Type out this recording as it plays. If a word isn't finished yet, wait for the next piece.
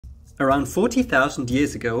Around 40,000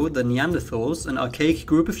 years ago, the Neanderthals, an archaic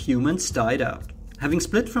group of humans, died out. Having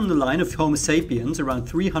split from the line of Homo sapiens around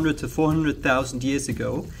 300 to 400,000 years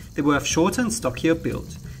ago, they were of shorter and stockier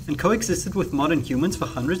build, and coexisted with modern humans for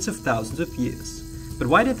hundreds of thousands of years. But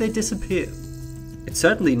why did they disappear? It's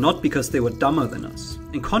certainly not because they were dumber than us.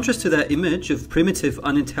 In contrast to their image of primitive,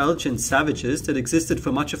 unintelligent savages that existed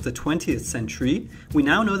for much of the 20th century, we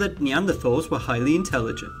now know that Neanderthals were highly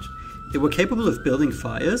intelligent. They were capable of building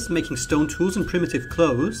fires, making stone tools and primitive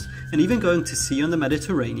clothes, and even going to sea on the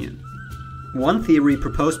Mediterranean. One theory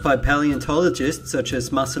proposed by paleontologists such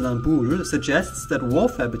as Marcelin Boule suggests that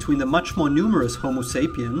warfare between the much more numerous Homo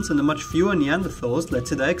sapiens and the much fewer Neanderthals led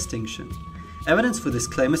to their extinction. Evidence for this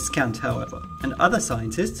claim is scant, however, and other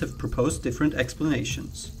scientists have proposed different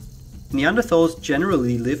explanations. Neanderthals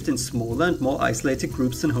generally lived in smaller and more isolated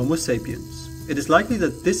groups than Homo sapiens. It is likely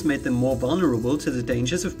that this made them more vulnerable to the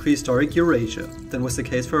dangers of prehistoric Eurasia than was the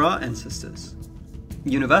case for our ancestors.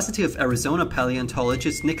 University of Arizona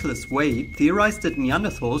paleontologist Nicholas Wade theorized that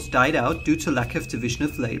Neanderthals died out due to lack of division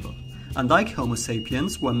of labor. Unlike Homo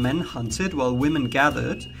sapiens, where men hunted while women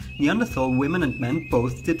gathered, Neanderthal women and men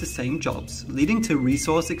both did the same jobs, leading to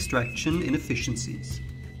resource extraction inefficiencies.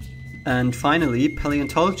 And finally,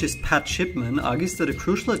 paleontologist Pat Shipman argues that a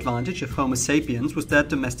crucial advantage of Homo sapiens was their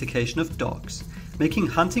domestication of dogs, making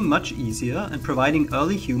hunting much easier and providing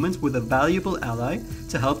early humans with a valuable ally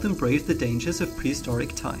to help them brave the dangers of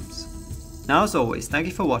prehistoric times. Now, as always, thank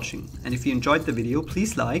you for watching, and if you enjoyed the video,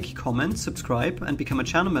 please like, comment, subscribe, and become a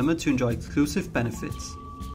channel member to enjoy exclusive benefits.